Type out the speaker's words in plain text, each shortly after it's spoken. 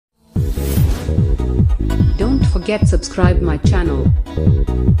forget subscribe my channel.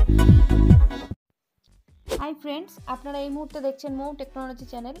 Hi friends, আপনারা এই মুহূর্তে দেখছেন মৌ টেকনোলজি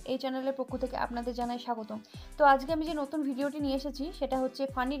চ্যানেল। এই চ্যানেলের পক্ষ থেকে আপনাদের জানাই স্বাগতম। তো আজকে আমি যে নতুন ভিডিওটি নিয়ে এসেছি সেটা হচ্ছে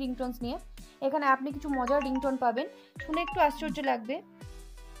ফানি রিংটোনস নিয়ে। এখানে আপনি কিছু মজার রিংটোন পাবেন, শুনে একটু আশ্চর্য লাগবে।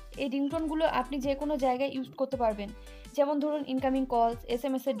 এই রিংটোনগুলো আপনি যে কোনো জায়গায় ইউজ করতে পারবেন, যেমন ধরুন ইনকামিং কলস,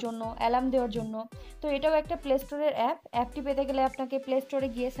 SMS এর জন্য, অ্যালার্ম দেওয়ার জন্য। তো এটাও একটা প্লে স্টোরের অ্যাপটি পেতে গেলে আপনাকে প্লে স্টোরে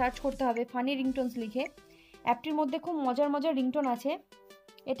গিয়ে সার্চ করতে হবে ফানি রিংটোনস লিখে। অ্যাপটির মধ্যে খুব মজার মজার রিংটোন আছে।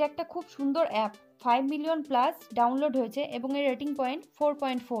 এটা একটা খুব সুন্দর অ্যাপ, 5 মিলিয়ন প্লাস ডাউনলোড হয়েছে এবং এর রেটিং পয়েন্ট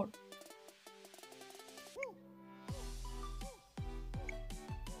 4.4।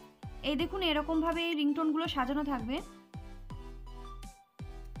 এই দেখুন, এরকমভাবে এই রিংটোনগুলো সাজানো থাকবে।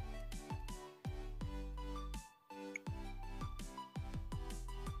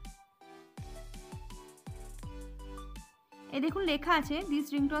 এই দেখুন, লেখা আছে this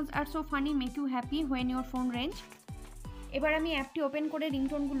রিংটোনস R so funny, make you happy when your phone range. এবার আমি অ্যাপটি ওপেন করে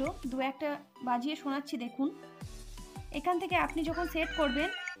রিংটোনগুলো দু একটা বাজিয়ে শোনাচ্ছি। দেখুন, এখান থেকে আপনি যখন সেট করবেন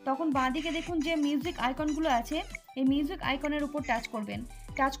তখন বাঁদিকে দেখুন যে মিউজিক আইকনগুলো আছে, এই মিউজিক আইকনের উপর টাচ করবেন।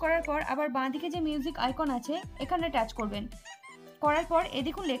 টাচ করার পর আবার বাঁদিকে যে মিউজিক আইকন আছে এখানে টাচ করবেন। করার পর এই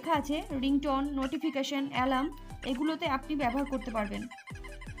দেখুন লেখা আছে রিংটোন, নোটিফিকেশন, অ্যালার্ম, এগুলোতে আপনি ব্যবহার করতে পারবেন।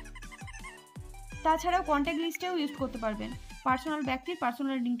 তাছাড়াও কন্ট্যাক্ট লিস্টেও ইউজ করতে পারবেন পার্সোনাল ব্যক্তির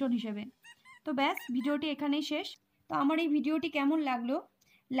পার্সোনাল রিংটোন হিসেবে। তো ব্যাস, ভিডিওটি এখানেই শেষ। তো আমার এই ভিডিওটি কেমন লাগলো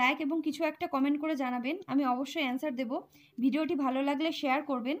লাইক এবং কিছু একটা কমেন্ট করে জানাবেন, আমি অবশ্যই অ্যান্সার দেব। ভিডিওটি ভালো লাগলে শেয়ার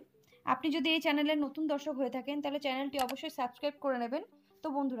করবেন। আপনি যদি এই চ্যানেলের নতুন দর্শক হয়ে থাকেন তাহলে চ্যানেলটি অবশ্যই সাবস্ক্রাইব করে নেবেন। তো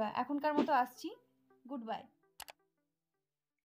বন্ধুরা, এখনকার মতো আসছি, গুড বাই।